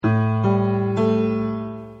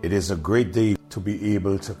is a great day to be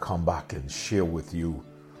able to come back and share with you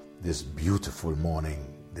this beautiful morning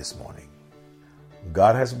this morning.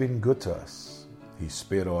 God has been good to us. He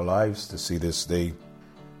spared our lives to see this day,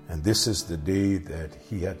 and this is the day that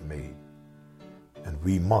He had made, and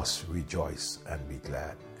we must rejoice and be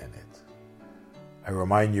glad in it. I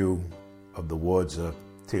remind you of the words of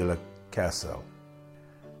Taylor Cassell,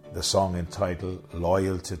 the song entitled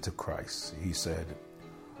Loyalty to Christ. He said,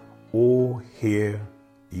 "Oh, hear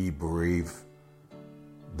ye brave,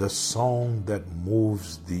 the song that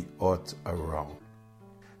moves the earth around.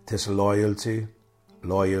 'Tis loyalty,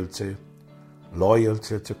 loyalty,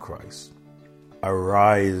 loyalty to Christ.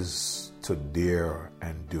 Arise to dare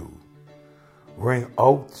and do. Ring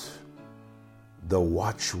out the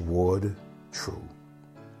watchword true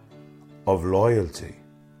of loyalty,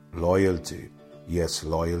 loyalty, yes,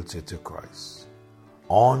 loyalty to Christ.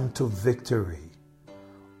 On to victory,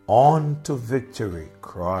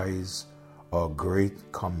 cries our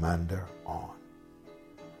great commander on.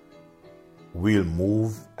 We'll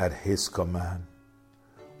move at His command.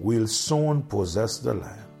 We'll soon possess the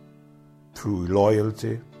land through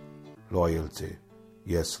loyalty, loyalty,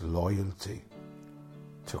 yes, loyalty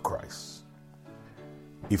to Christ."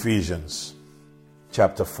 Ephesians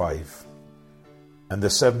chapter 5 and the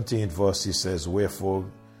 17th verse, he says, "Wherefore,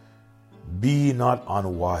 be not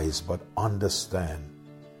unwise, but understand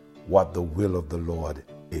what the will of the Lord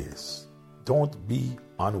is." Don't be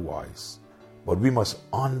unwise, but we must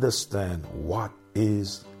understand what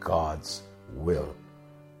is God's will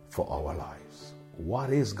for our lives.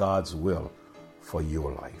 What is God's will for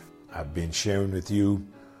your life? I've been sharing with you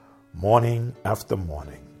morning after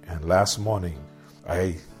morning, and last morning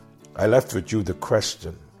I left with you the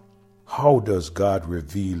question, how does God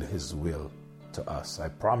reveal His will to us? I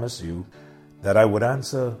promised you that I would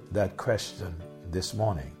answer that question this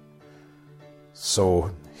morning.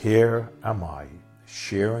 So here am I,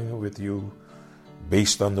 sharing with you,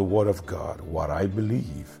 based on the Word of God, what I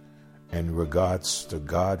believe in regards to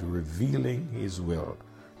God revealing His will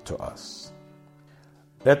to us.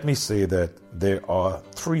 Let me say that there are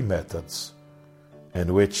three methods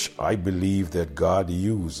in which I believe that God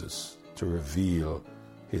uses to reveal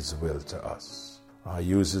His will to us. He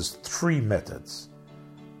uses three methods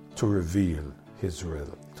to reveal His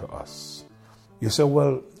will to us. You say,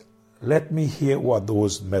 well, let me hear what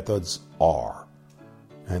those methods are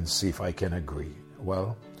and see if I can agree.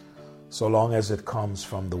 Well, so long as it comes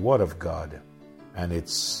from the Word of God and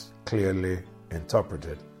it's clearly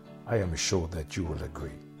interpreted, I am sure that you will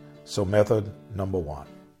agree. So method number one,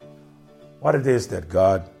 what it is that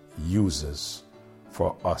God uses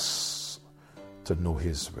for us to know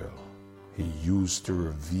His will. He used to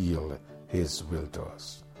reveal His will to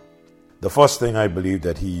us. The first thing I believe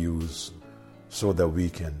that He used so that we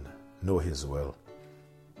can know His will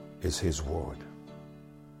is His Word.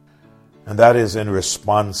 And that is in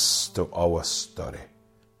response to our study.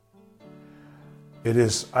 It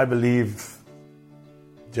is, I believe,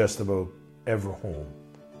 just about every home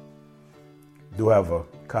do have a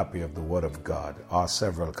copy of the Word of God, or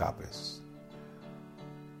several copies.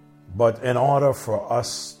 But in order for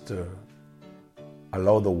us to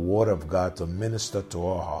allow the Word of God to minister to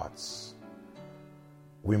our hearts,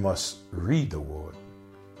 we must read the Word,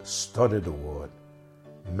 study the Word,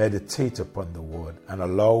 meditate upon the Word, and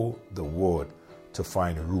allow the Word to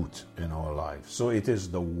find root in our lives. So it is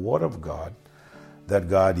the Word of God that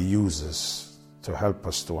God uses to help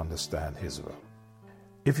us to understand His will.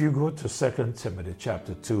 If you go to 2 Timothy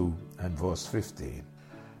chapter 2 and verse 15,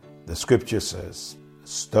 the scripture says,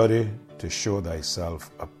 "Study to show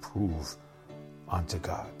thyself approved unto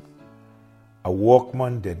God, a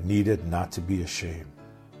workman that needeth not to be ashamed,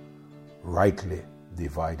 rightly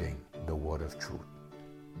dividing the word of truth."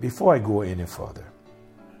 Before I go any further,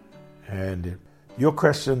 and your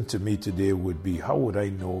question to me today would be, how would I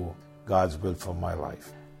know God's will for my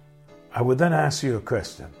life? I would then ask you a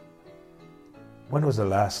question. When was the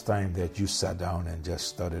last time that you sat down and just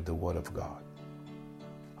studied the Word of God?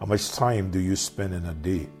 How much time do you spend in a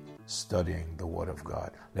day studying the Word of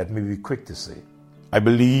God? Let me be quick to say, I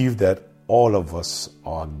believe that all of us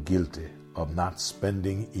are guilty of not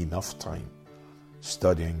spending enough time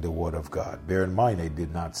studying the Word of God. Bear in mind, I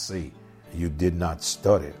did not say you did not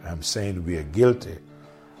study. I'm saying we are guilty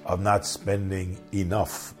of not spending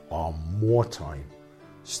enough or more time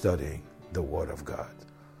studying the Word of God.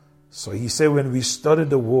 So he said, when we study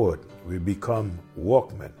the Word, we become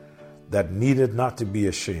workmen that needed not to be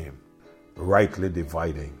ashamed, rightly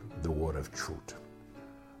dividing the word of truth.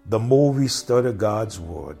 The more we study God's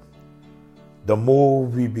Word, the more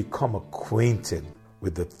we become acquainted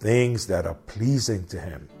with the things that are pleasing to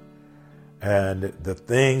Him, And the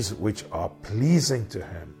things which are pleasing to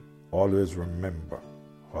him, always remember,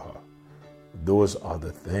 those are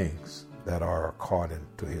the things that are according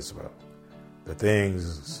to his will. The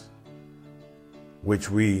things which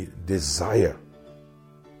we desire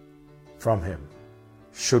from him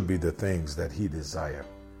should be the things that he desires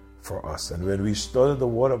for us. And when we study the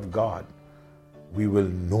Word of God, we will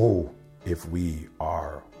know if we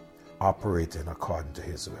are operating according to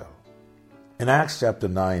his will. In Acts chapter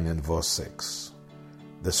 9 and verse 6,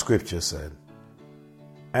 the scripture said,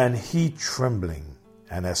 "And he, trembling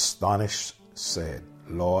and astonished, said,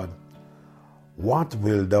 Lord, what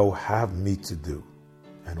wilt thou have me to do?"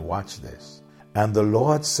 And watch this. "And the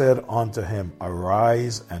Lord said unto him,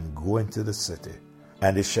 Arise and go into the city,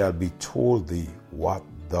 and it shall be told thee what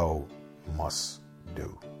thou must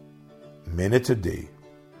do." Many today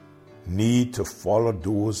need to follow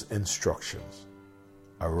those instructions.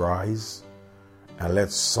 Arise and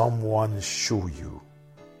let someone show you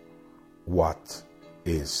what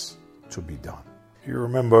is to be done. You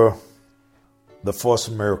remember the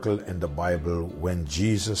first miracle in the Bible when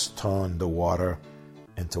Jesus turned the water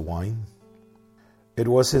into wine? It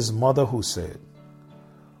was his mother who said,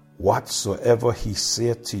 "Whatsoever he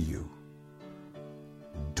saith to you,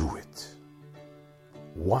 do it."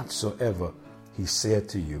 Whatsoever he said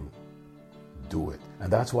to you, do it.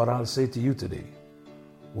 And that's what I'll say to you today.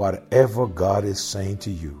 Whatever God is saying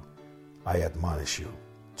to you, I admonish you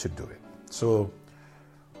to do it. So,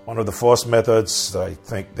 one of the first methods I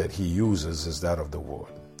think that he uses is that of the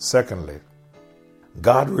Word. Secondly,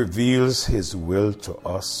 God reveals his will to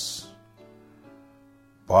us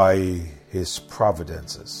by his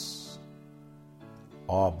providences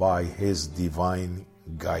or by his divine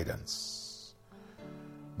guidance.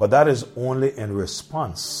 But that is only in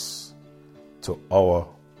response to our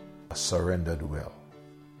surrendered will.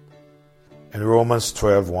 In Romans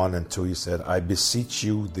 12:1 and 2, he said, "I beseech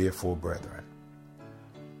you, therefore, brethren,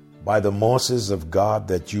 by the mercies of God,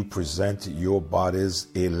 that you present your bodies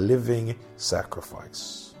a living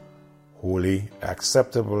sacrifice, holy,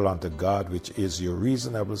 acceptable unto God, which is your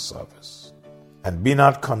reasonable service. And be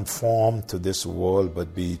not conformed to this world,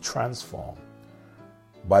 but be transformed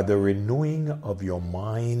by the renewing of your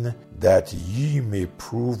mind, that ye may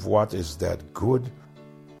prove what is that good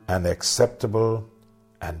and acceptable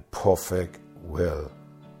and perfect will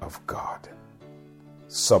of God."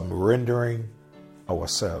 Surrendering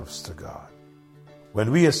ourselves to God.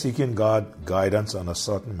 When we are seeking God guidance on a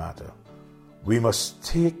certain matter, we must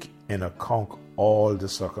take in account all the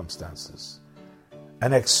circumstances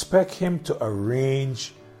and expect him to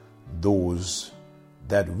arrange those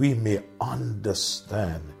that we may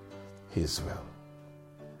understand his will.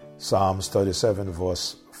 Psalms 37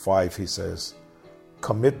 verse 5, he says,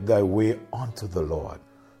 "Commit thy way unto the Lord.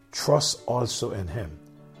 Trust also in him,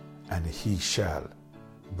 and he shall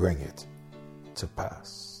bring it to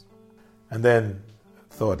pass." And then,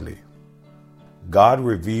 thirdly, God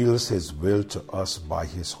reveals his will to us by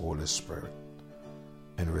his Holy Spirit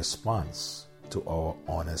in response to our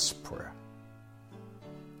honest prayer.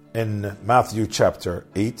 In Matthew chapter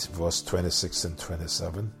 8, verse 26 and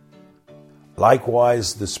 27,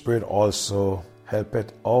 "Likewise the Spirit also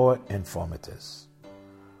helpeth our infirmities.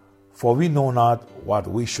 For we know not what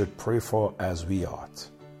we should pray for as we ought,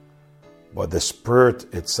 but the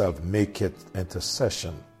Spirit itself maketh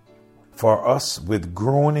intercession for us with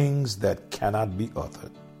groanings that cannot be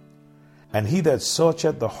uttered. And he that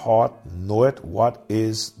searcheth the heart knoweth what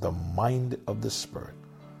is the mind of the Spirit,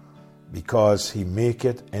 because he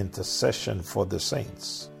maketh intercession for the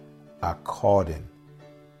saints according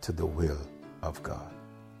to the will of God."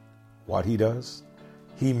 What he does?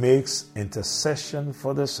 He makes intercession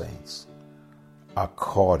for the saints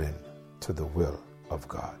according to the will of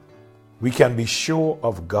God. We can be sure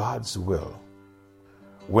of God's will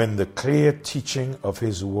when the clear teaching of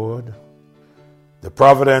his word, the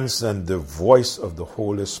providence and the voice of the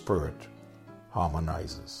Holy Spirit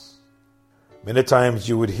harmonizes. Many times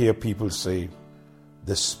you would hear people say,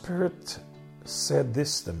 "The Spirit said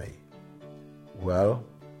this to me." Well,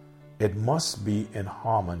 it must be in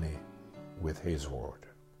harmony with his word.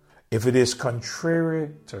 If it is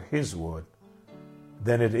contrary to his word,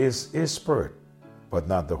 then it is his Spirit, but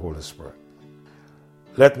not the Holy Spirit.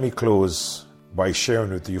 Let me close by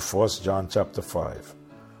sharing with you 1 John chapter 5,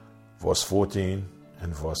 verse 14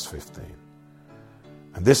 and verse 15.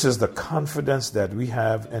 And this is the confidence that we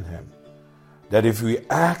have in him, that if we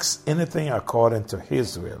ask anything according to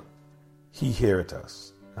his will, he heareth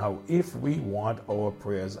us. Now, if we want our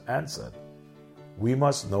prayers answered, we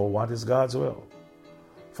must know what is God's will.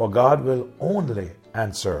 For God will only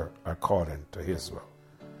answer according to his will.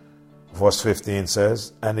 Verse 15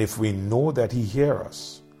 says, and if we know that he hears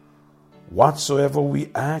us, whatsoever we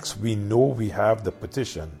ask, we know we have the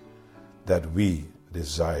petition that we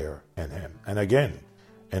desire in him. And again,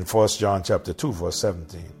 in 1 John chapter 2, verse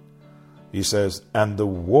 17, he says, and the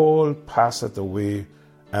world passeth away,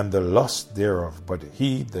 and the lust thereof, but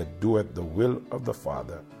he that doeth the will of the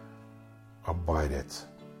Father abideth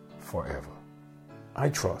forever. I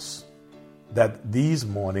trust that these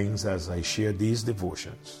mornings, as I share these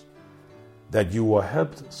devotions, that you were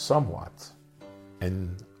helped somewhat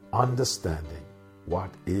in understanding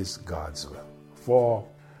what is God's will. For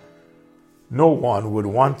no one would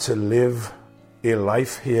want to live a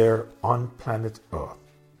life here on planet Earth,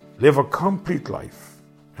 live a complete life,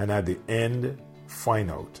 and at the end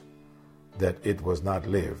find out that it was not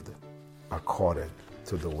lived according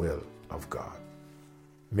to the will of God.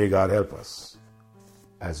 May God help us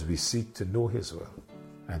as we seek to know his will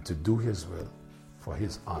and to do his will for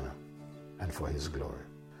his honor and for his glory.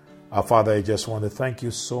 Our Father, I just want to thank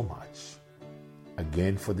you so much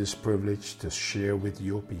again for this privilege to share with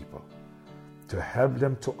your people, to help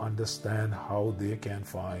them to understand how they can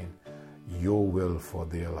find your will for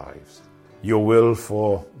their lives. Your will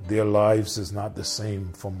for their lives is not the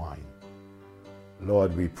same for mine.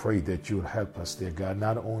 Lord, we pray that you'll help us, dear God,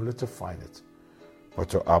 not only to find it, but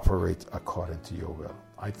to operate according to your will.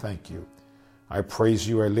 I thank you. I praise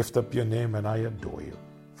you. I lift up your name and I adore you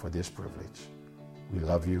for this privilege. We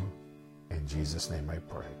love you. In Jesus' name I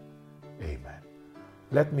pray. Amen.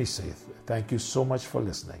 Let me say thank you so much for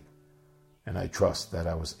listening. And I trust that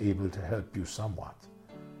I was able to help you somewhat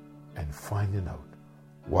in finding out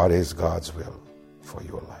what is God's will for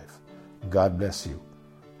your life. God bless you.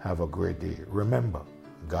 Have a great day. Remember,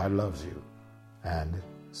 God loves you, and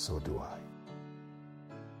so do I.